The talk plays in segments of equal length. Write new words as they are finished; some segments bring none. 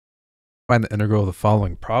find the integral of the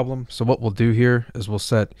following problem. So what we'll do here is we'll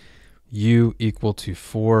set u equal to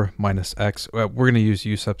 4 minus x. We're going to use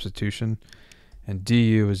u substitution, and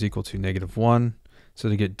du is equal to -1. So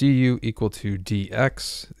to get du equal to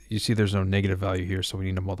dx, you see there's no negative value here, so we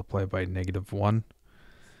need to multiply by -1.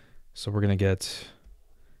 So we're going to get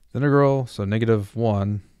the integral, so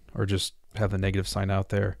 -1, or just have the negative sign out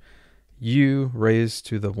there, u raised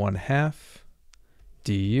to the 1/2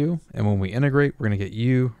 du, and when we integrate, we're going to get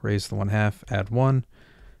u raised to the 1/2, add 1,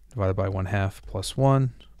 divided by 1/2 plus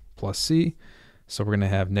 1 plus c. So we're going to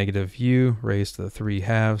have -u raised to the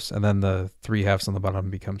 3/2, and then the 3/2 on the bottom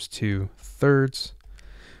becomes 2/3.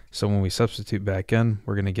 So when we substitute back in,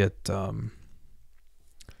 we're going to get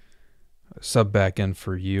sub back in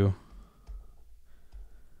for u.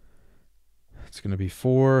 It's going to be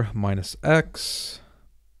 4 minus x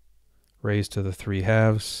raised to the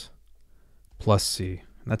 3/2 plus c.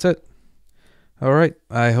 And that's it. All right.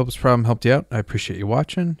 I hope this problem helped you out. I appreciate you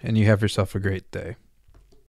watching, and you have yourself a great day.